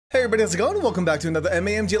Hey everybody, how's it going? Welcome back to another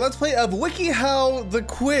MAMG Let's Play of Wikihow the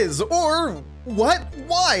Quiz, or what?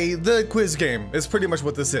 Why the quiz game is pretty much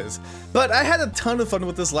what this is. But I had a ton of fun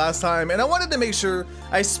with this last time, and I wanted to make sure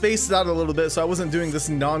I spaced it out a little bit so I wasn't doing this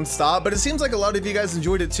non-stop, but it seems like a lot of you guys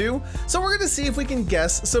enjoyed it too. So we're gonna see if we can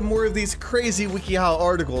guess some more of these crazy Wikihow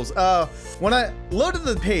articles. When I loaded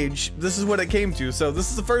the page, this is what it came to. So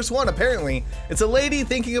this is the first one, apparently. It's a lady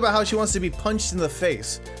thinking about how she wants to be punched in the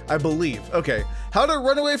face, I believe. Okay, how to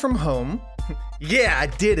run away from home. Yeah, I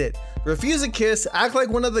did it. Refuse a kiss, act like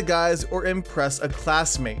one of the guys, or impress a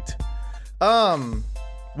classmate.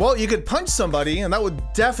 Well, you could punch somebody and that would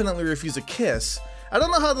definitely refuse a kiss. I don't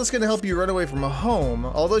know how that's gonna help you run away from a home,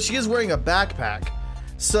 although she is wearing a backpack.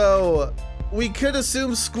 So we could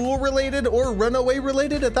assume school related or runaway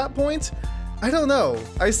related at that point. I don't know.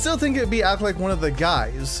 I still think it'd be act like one of the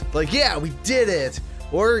guys. Like, yeah, we did it.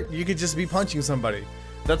 Or you could just be punching somebody.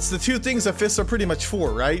 That's the two things that fists are pretty much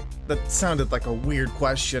for, right? That sounded like a weird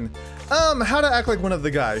question. How to act like one of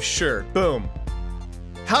the guys, sure, boom.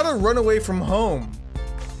 How to run away from home.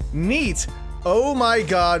 Neat. Oh my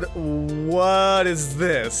god, what is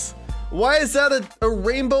this? Why is that a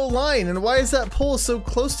rainbow line, and why is that pole so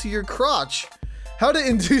close to your crotch? How to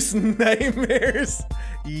induce nightmares.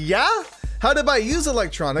 Yeah? How to use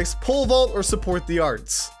electronics, pole vault, or support the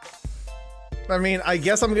arts. I mean, I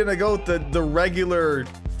guess I'm gonna go with the regular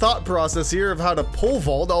thought process here of how to pole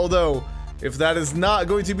vault, although if that is not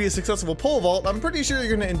going to be a successful pole vault, I'm pretty sure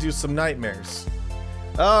you're gonna induce some nightmares.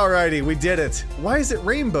 Alrighty, we did it. Why is it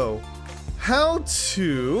rainbow? How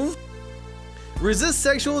to resist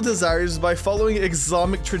sexual desires by following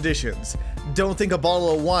Islamic traditions. Don't think a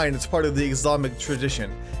bottle of wine is part of the Islamic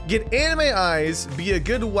tradition. Get anime eyes, be a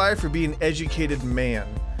good wife, or be an educated man.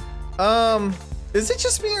 Is it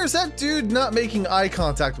just me, or is that dude not making eye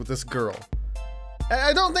contact with this girl?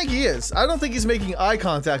 I don't think he is. I don't think he's making eye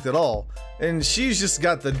contact at all. And she's just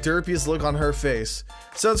got the derpiest look on her face.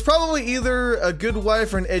 So it's probably either a good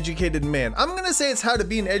wife or an educated man. I'm gonna say it's how to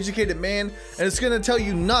be an educated man, and it's gonna tell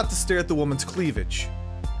you not to stare at the woman's cleavage.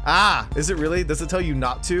 Ah, is it really? Does it tell you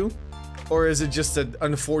not to? Or is it just an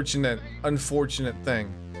unfortunate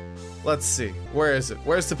thing? Let's see. Where is it?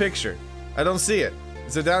 Where's the picture? I don't see it.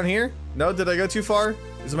 Is it down here? No, did I go too far?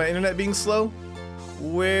 Is my internet being slow?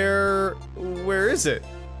 Where is it?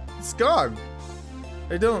 It's gone.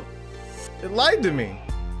 It lied to me.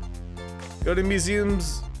 Go to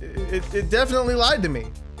museums. It definitely lied to me.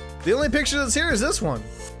 The only picture that's here is this one.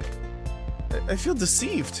 I feel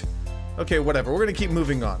deceived. Okay, whatever, we're gonna keep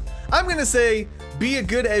moving on. I'm gonna say, be a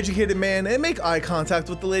good educated man and make eye contact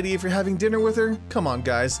with the lady if you're having dinner with her. Come on,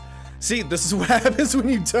 guys. See, this is what happens when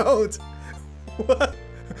you don't. What?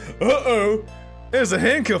 Uh-oh, there's a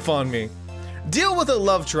handcuff on me. Deal with a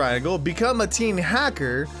love triangle, become a teen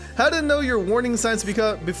hacker, how to know your warning signs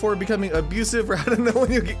before becoming abusive, or how to know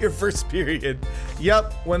when you'll get your first period.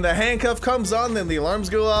 Yup, when the handcuff comes on, then the alarms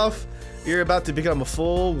go off, you're about to become a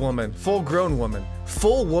full woman, full-grown woman.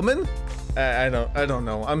 Full woman? I don't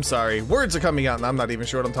know, I'm sorry. Words are coming out and I'm not even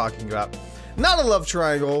sure what I'm talking about. Not a love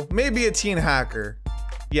triangle, maybe a teen hacker.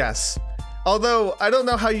 Yes. Although, I don't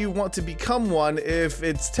know how you want to become one if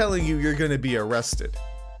it's telling you you're gonna be arrested.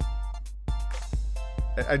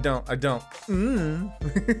 I don't.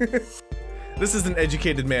 This is an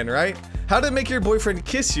educated man, right? How to make your boyfriend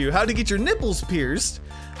kiss you, how to get your nipples pierced,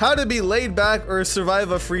 how to be laid back, or survive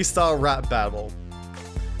a freestyle rap battle.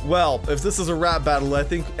 Well, if this is a rap battle, I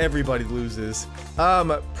think everybody loses.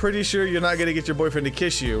 I'm pretty sure you're not gonna get your boyfriend to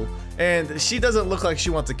kiss you, and she doesn't look like she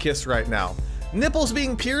wants a kiss right now. Nipples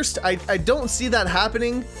being pierced, I don't see that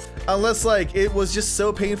happening unless like it was just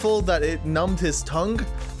so painful that it numbed his tongue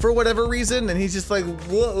for whatever reason, and he's just like,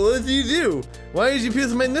 what did you do? Why did you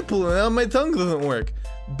pierce my nipple and now my tongue doesn't work?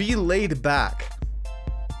 Be laid back.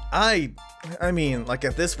 I mean, like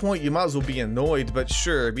at this point you might as well be annoyed, but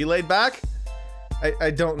sure, be laid back?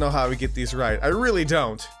 I don't know how we get these right. I really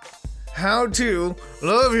don't. How to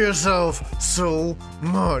love yourself so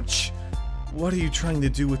much. What are you trying to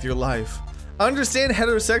do with your life? Understand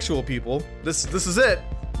heterosexual people. This is it.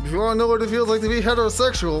 If you want to know what it feels like to be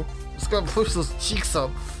heterosexual, just gotta push those cheeks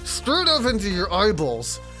up, straight up into your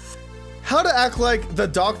eyeballs. How to act like the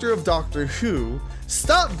Doctor of Doctor Who,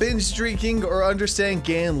 stop binge drinking, or understand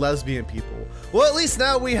gay and lesbian people. Well, at least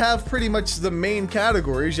now we have pretty much the main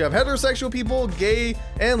categories. You have heterosexual people, gay,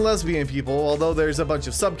 and lesbian people, although there's a bunch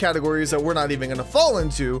of subcategories that we're not even gonna fall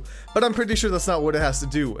into, but I'm pretty sure that's not what it has to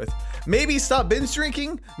do with. Maybe stop binge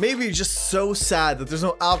drinking? Maybe you're just so sad that there's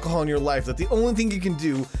no alcohol in your life that the only thing you can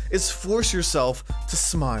do is force yourself to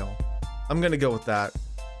smile. I'm gonna go with that.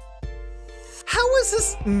 How is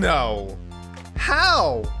this? No.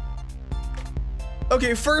 How?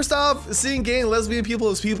 Okay, first off, seeing gay and lesbian people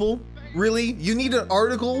as people? Really? You need an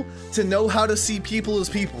article to know how to see people as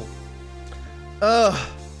people?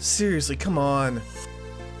 Seriously, come on.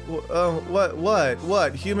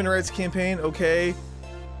 What? Human rights campaign? Okay.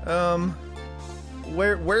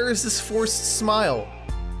 Where is this forced smile?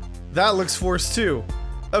 That looks forced too.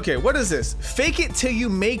 Okay, what is this? Fake it till you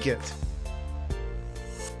make it.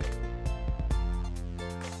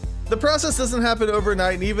 The process doesn't happen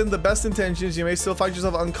overnight, and even the best intentions, you may still find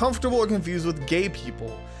yourself uncomfortable or confused with gay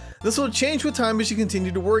people. This will change with time as you continue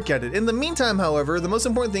to work at it. In the meantime, however, the most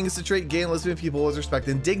important thing is to treat gay and lesbian people with respect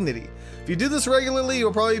and dignity. If you do this regularly,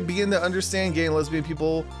 you'll probably begin to understand gay and lesbian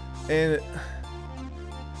people, and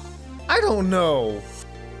I don't know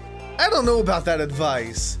about that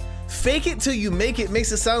advice. Fake it till you make it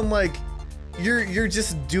makes it sound like you're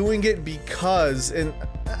just doing it because, and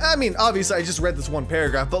I mean, obviously I just read this one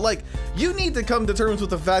paragraph, but like, you need to come to terms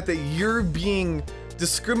with the fact that you're being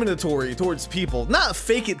discriminatory towards people, not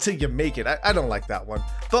fake it till you make it. I don't like that one,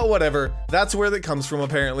 but whatever. That's where that comes from,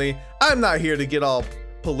 apparently. I'm not here to get all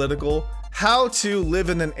political. How to live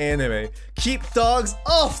in an anime. Keep dogs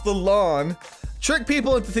off the lawn. Trick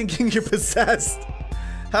people into thinking you're possessed.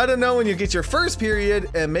 How to know when you get your first period,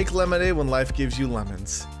 and make lemonade when life gives you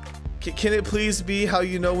lemons. Can it please be how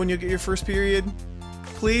you know when you get your first period?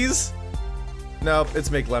 Please? Nope, it's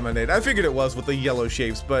make lemonade. I figured it was with the yellow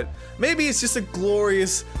shapes, but maybe it's just a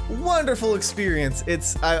glorious, wonderful experience.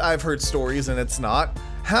 I've heard stories and it's not.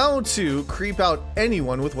 How to creep out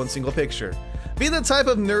anyone with one single picture. Be the type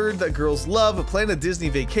of nerd that girls love, plan a Disney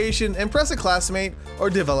vacation, impress a classmate, or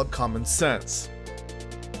develop common sense.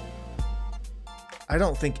 I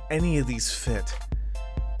don't think any of these fit.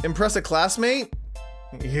 Impress a classmate?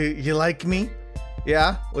 You like me?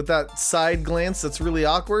 Yeah, with that side glance that's really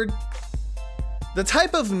awkward. The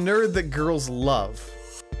type of nerd that girls love.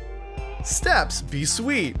 Steps, be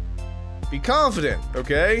sweet. Be confident,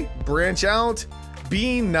 okay? Branch out,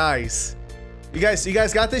 be nice. You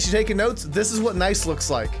guys got this? You taking notes? This is what nice looks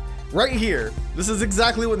like. Right here. This is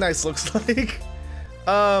exactly what nice looks like.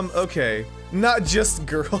 Okay. Not just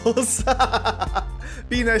girls.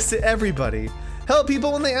 Be nice to everybody. Help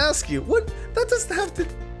people when they ask you. What? That doesn't have to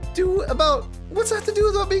do about, what's that have to do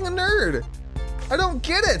about being a nerd? I don't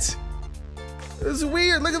get it. It's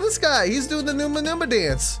weird. Look at this guy. He's doing the Numa Numa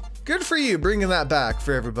dance. Good for you, bringing that back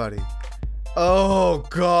for everybody. Oh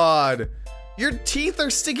God. Your teeth are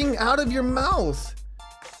sticking out of your mouth.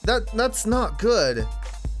 That's not good.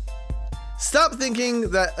 Stop thinking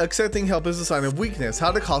that accepting help is a sign of weakness.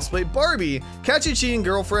 How to cosplay Barbie, catch a cheating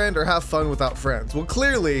girlfriend, or have fun without friends. Well,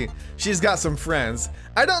 clearly she's got some friends.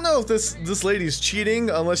 I don't know if this lady's cheating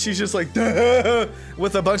unless she's just like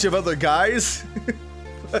with a bunch of other guys.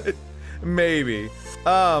 But maybe.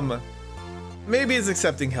 Maybe it's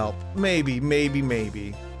accepting help. Maybe.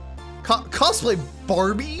 Cosplay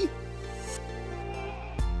Barbie?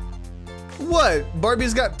 What?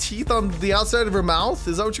 Barbie's got teeth on the outside of her mouth?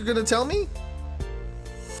 Is that what you're gonna tell me?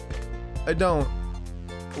 I don't.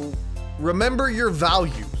 Remember your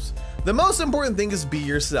values. The most important thing is be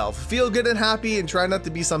yourself. Feel good and happy and try not to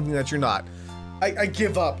be something that you're not. I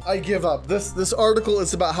give up. I give up. This article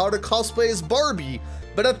is about how to cosplay as Barbie,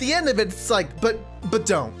 but at the end of it, it's like, but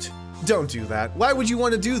don't. Don't do that. Why would you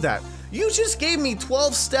want to do that? You just gave me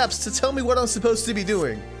 12 steps to tell me what I'm supposed to be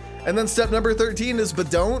doing. And then step number 13 is, but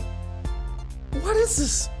don't? What is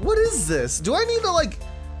this? What is this? Do I need to like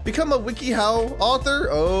become a Wikihow author?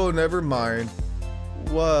 Oh, never mind.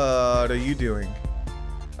 What are you doing?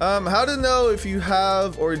 How to know if you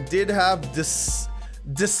have or did have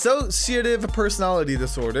dissociative personality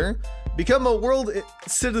disorder. Become a world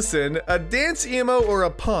citizen, a dance emo, or a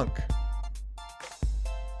punk.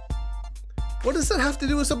 What does that have to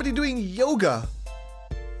do with somebody doing yoga?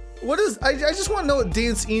 What is, I just want to know what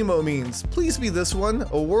dance emo means. Please be this one,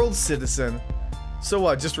 a world citizen. So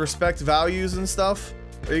what, just respect values and stuff?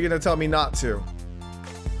 Or are you gonna tell me not to?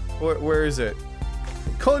 Where is it?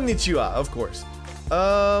 Konnichiwa, of course.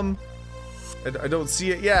 I don't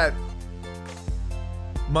see it yet.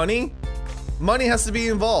 Money? Money has to be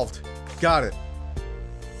involved. Got it.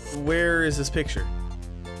 Where is this picture?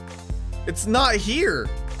 It's not here.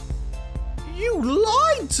 You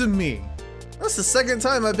lied to me. That's the second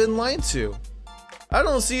time I've been lied to. I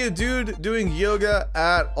don't see a dude doing yoga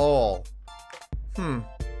at all.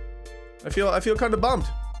 I feel kind of bummed.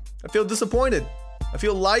 I feel disappointed. I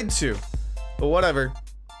feel lied to. But whatever.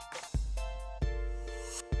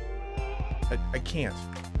 I can't.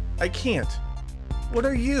 I can't. What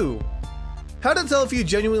are you? How to tell if you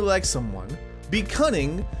genuinely like someone. Be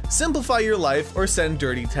cunning, simplify your life, or send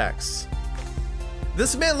dirty texts.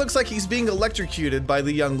 This man looks like he's being electrocuted by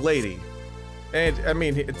the young lady. And I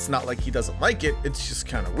mean, it's not like he doesn't like it, it's just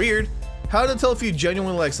kind of weird. How to tell if you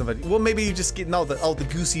genuinely like somebody? Well, maybe you're just getting all the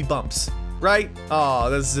goosey bumps, right? Oh,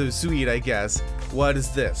 that's so sweet, I guess. What is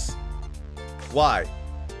this? Why?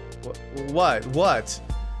 What?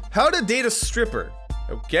 How to date a stripper?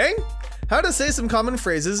 Okay. How to say some common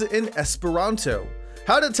phrases in Esperanto?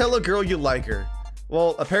 How to tell a girl you like her?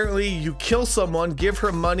 Well, apparently you kill someone, give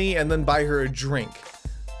her money, and then buy her a drink.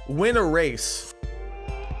 Win a race.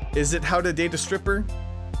 Is it how to date a stripper?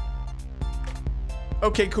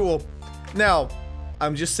 Okay, cool. Now,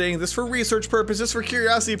 I'm just saying this for research purposes, for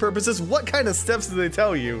curiosity purposes. What kind of steps do they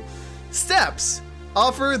tell you? Steps.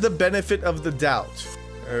 Offer the benefit of the doubt.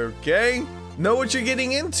 Okay. Know what you're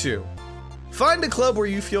getting into. Find a club where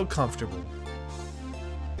you feel comfortable.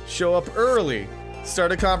 Show up early.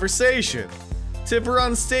 Start a conversation. Tip her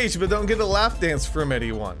on stage, but don't get a lap dance from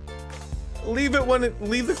anyone. Leave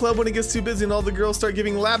the club when it gets too busy and all the girls start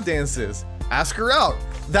giving lap dances. Ask her out.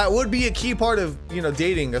 That would be a key part of, you know,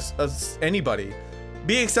 dating anybody.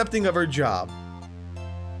 Be accepting of her job.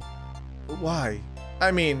 Why?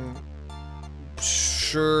 I mean,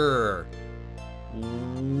 sure.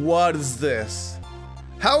 What is this?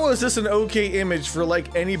 How is this an okay image for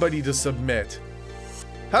like anybody to submit?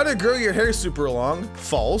 How to grow your hair super long?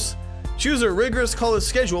 False. Choose a rigorous college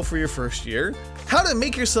schedule for your first year. How to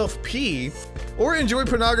make yourself pee or enjoy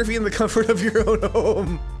pornography in the comfort of your own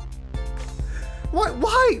home. What?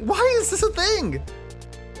 Why is this a thing?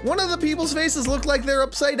 One of the people's faces look like they're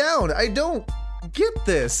upside down. I don't get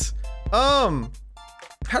this. How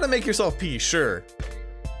to make yourself pee? Sure.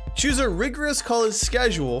 Choose a rigorous college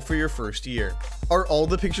schedule for your first year. Are all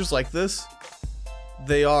the pictures like this?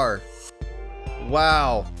 They are.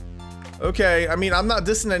 Wow. Okay, I mean, I'm not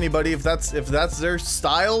dissing anybody if that's their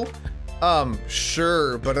style.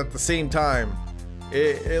 Sure, but at the same time,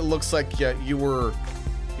 it looks like you were,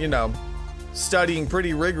 you know, studying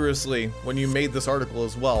pretty rigorously when you made this article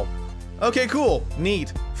as well. Okay, cool,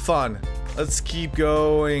 neat, fun. Let's keep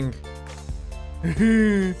going.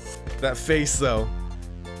 That face though.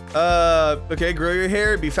 Okay, grow your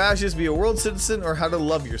hair, be fascist, be a world citizen, or how to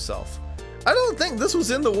love yourself. I don't think this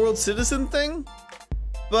was in the world citizen thing,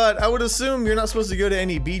 but I would assume you're not supposed to go to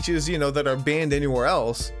any beaches, you know, that are banned anywhere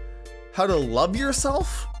else. How to love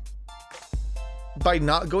yourself? By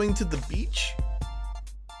not going to the beach?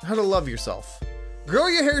 How to love yourself. Grow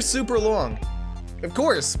your hair super long. Of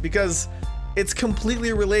course, because it's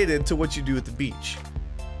completely related to what you do at the beach.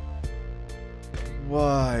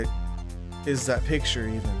 What is that picture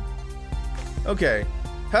even? Okay.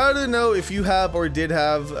 How to know if you have or did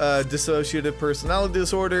have dissociative personality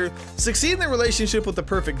disorder. Succeed in a relationship with the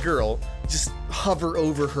perfect girl. Just hover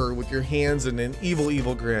over her with your hands and an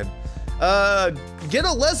evil grin. Get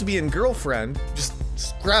a lesbian girlfriend. Just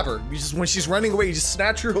grab her. You just, when she's running away, you just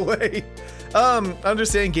snatch her away.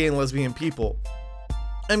 Understand gay and lesbian people.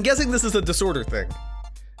 I'm guessing this is a disorder thing.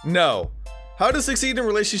 No. How to succeed in a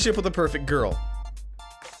relationship with a perfect girl.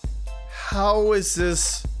 How is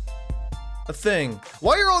this a thing?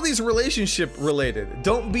 Why are all these relationship related?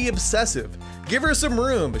 Don't be obsessive. Give her some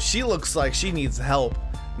room. She looks like she needs help.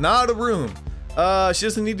 Not a room. She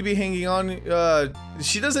doesn't need to be hanging on.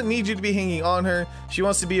 She doesn't need you to be hanging on her. She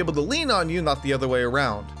wants to be able to lean on you, not the other way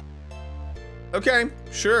around. Okay,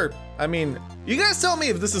 sure. I mean, you guys tell me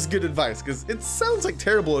if this is good advice, because it sounds like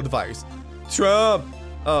terrible advice. Trump.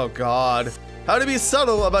 Oh God. How to be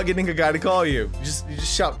subtle about getting a guy to call you. You just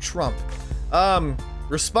shout Trump.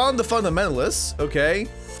 Respond to fundamentalists. Okay.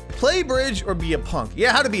 Play bridge or be a punk.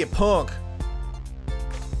 Yeah, how to be a punk.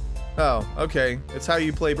 Oh, okay. It's how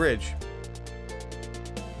you play bridge.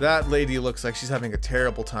 That lady looks like she's having a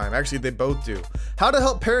terrible time. Actually, they both do. How to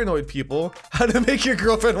help paranoid people. How to make your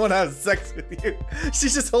girlfriend want to have sex with you.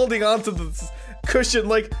 She's just holding on to this cushion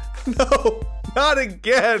like, no, not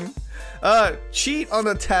again. Cheat on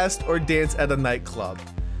a test or dance at a nightclub.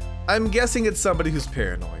 I'm guessing it's somebody who's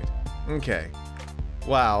paranoid. Okay.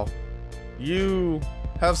 Wow. You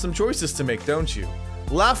have some choices to make, don't you?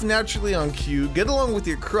 Laugh naturally on cue, get along with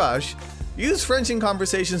your crush, use French in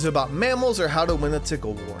conversations about mammals, or how to win a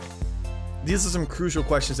tickle war. These are some crucial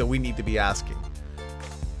questions that we need to be asking.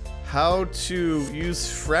 How to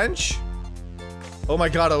use French? Oh my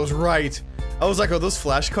God, I was right. I was like, are those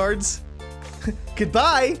flashcards?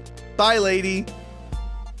 Goodbye. Bye, lady.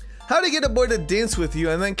 How to get a boy to dance with you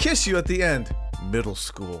and then kiss you at the end. Middle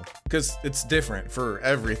school. Because it's different for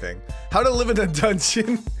everything. How to live in a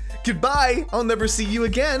dungeon. Goodbye. I'll never see you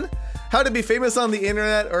again. How to be famous on the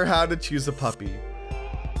internet, or how to choose a puppy.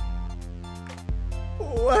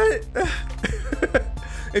 What?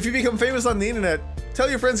 If you become famous on the internet, tell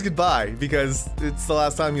your friends goodbye, because it's the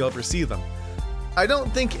last time you'll ever see them. I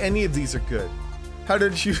don't think any of these are good. How to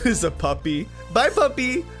choose a puppy. Bye,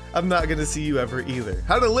 puppy. I'm not gonna see you ever either.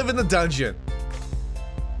 How to live in the dungeon.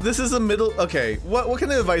 This is a middle, okay. What kind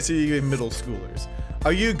of advice are you giving middle schoolers?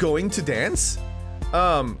 Are you going to dance?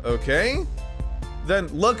 Okay. Then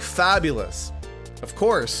look fabulous. Of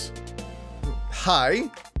course. Hi.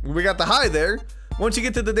 We got the hi there. Once you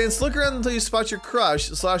get to the dance, look around until you spot your crush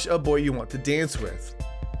 / a boy you want to dance with.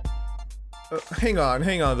 Hang on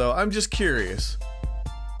though. I'm just curious.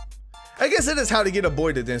 I guess it is how to get a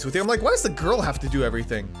boy to dance with you. I'm like, why does the girl have to do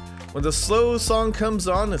everything? When the slow song comes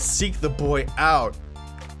on, seek the boy out.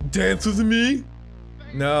 Dance with me?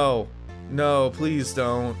 No, please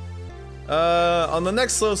don't. On the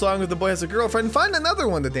next slow song, if the boy has a girlfriend, find another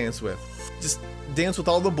one to dance with. Just dance with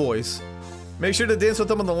all the boys. Make sure to dance with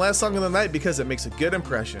them on the last song of the night because it makes a good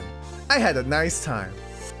impression. I had a nice time.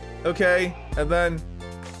 Okay, and then,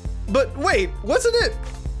 but wait, wasn't it?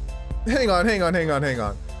 Hang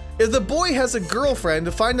on. If the boy has a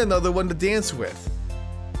girlfriend, find another one to dance with.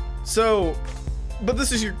 So, but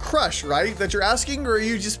this is your crush, right? That you're asking, or are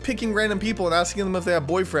you just picking random people and asking them if they have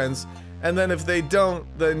boyfriends? And then if they don't,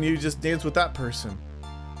 then you just dance with that person.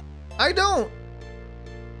 I don't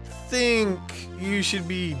think you should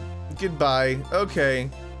be goodbye.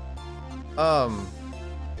 Okay.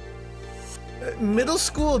 Middle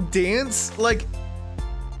school dance? Like,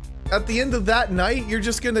 at the end of that night, you're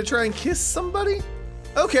just gonna try and kiss somebody?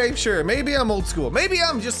 Okay, sure. Maybe I'm old school. Maybe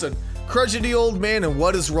I'm just a crudgety old man, and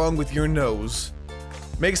what is wrong with your nose?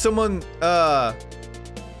 Make someone, how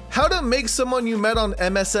to make someone you met on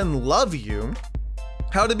MSN love you.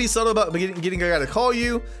 How to be subtle about getting a guy to call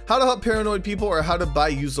you. How to help paranoid people, or how to buy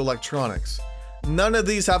used electronics. None of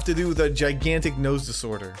these have to do with a gigantic nose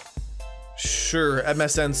disorder. Sure,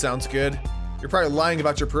 MSN sounds good. You're probably lying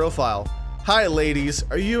about your profile. Hi, ladies.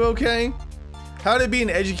 Are you okay? How to be an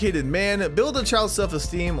educated man, build a child's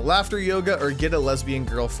self-esteem, laughter yoga, or get a lesbian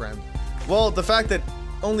girlfriend. Well, the fact that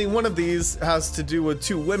only one of these has to do with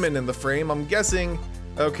 2 women in the frame, I'm guessing.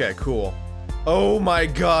 Okay, cool. Oh my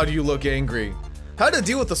god, you look angry. How to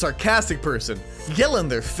deal with a sarcastic person, yell in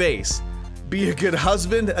their face. Be a good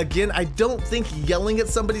husband. Again, I don't think yelling at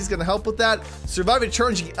somebody's gonna help with that. Survive a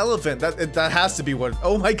charging elephant. That has to be one.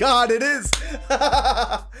 Oh my god, it is.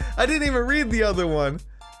 I didn't even read the other one.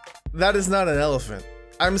 That is not an elephant.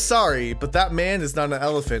 I'm sorry, but that man is not an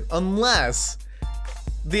elephant unless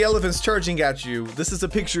the elephant's charging at you. This is a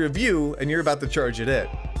picture of you and you're about to charge at it.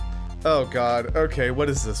 Oh god. Okay, what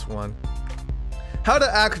is this one? How to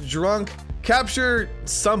act drunk, capture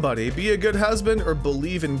somebody, be a good husband, or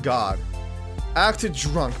believe in God. Act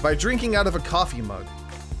drunk by drinking out of a coffee mug.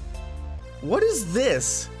 What is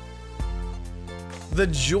this? The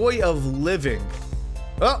joy of living.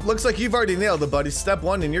 Oh, looks like you've already nailed it, buddy. Step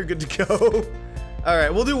 1 and you're good to go. All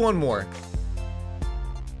right, we'll do one more.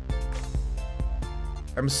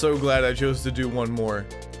 I'm so glad I chose to do one more.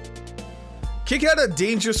 Kick out a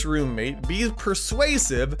dangerous roommate, be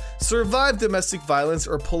persuasive, survive domestic violence,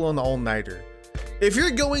 or pull an all-nighter. If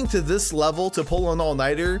you're going to this level to pull an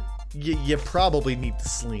all-nighter, you probably need to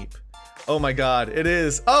sleep. Oh my god, it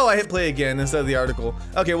is. Oh, I hit play again instead of the article.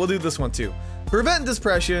 Okay, we'll do this one too. Prevent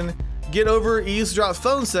depression, get over eavesdrop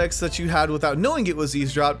phone sex that you had without knowing it was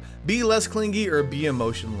eavesdrop, be less clingy, or be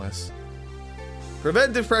emotionless.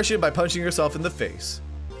 Prevent depression by punching yourself in the face.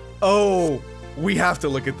 Oh, we have to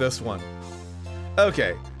look at this one.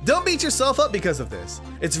 Okay, don't beat yourself up because of this.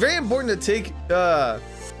 It's very important to take,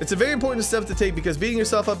 it's a very important step to take because beating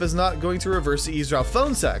yourself up is not going to reverse the eavesdrop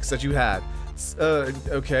phone sex that you had.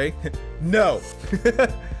 Okay. No.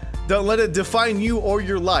 Don't let it define you or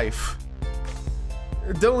your life.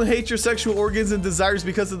 Don't hate your sexual organs and desires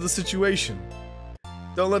because of the situation.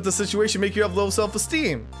 Don't let the situation make you have low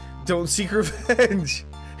self-esteem. Don't seek revenge.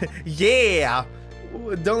 Yeah.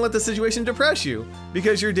 Don't let the situation depress you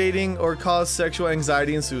because you're dating or cause sexual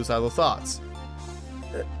anxiety and suicidal thoughts.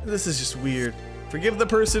 This is just weird. Forgive the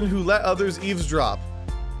person who let others eavesdrop.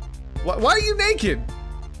 Why are you naked?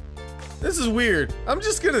 This is weird. I'm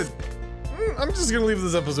just gonna leave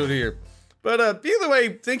this episode here. But either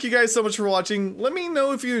way, thank you guys so much for watching. Let me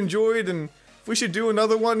know if you enjoyed and if we should do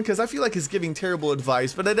another one, because I feel like it's giving terrible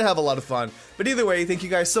advice, but I did have a lot of fun. But either way, thank you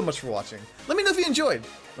guys so much for watching. Let me know if you enjoyed.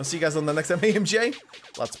 I'll see you guys on the next MAMJ.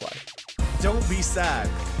 Let's play. Don't be sad.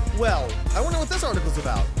 Well, I wonder what this article's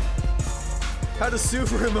about. How to sue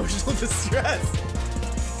for emotional distress.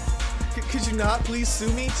 Could you not please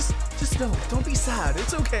sue me? Just don't be sad.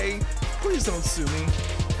 It's okay. Please don't sue me.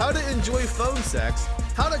 How to enjoy phone sex,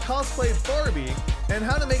 how to cosplay Barbie, and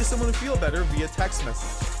how to make someone feel better via text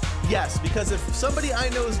message. Yes, because if somebody I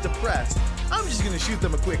know is depressed, I'm just gonna shoot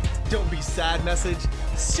them a quick "don't be sad" message,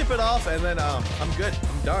 ship it off, and then I'm good.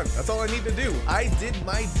 I'm done. That's all I need to do. I did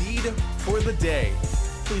my deed for the day.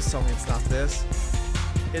 Please tell me it's not this.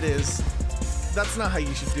 It is. That's not how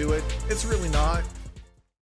you should do it. It's really not.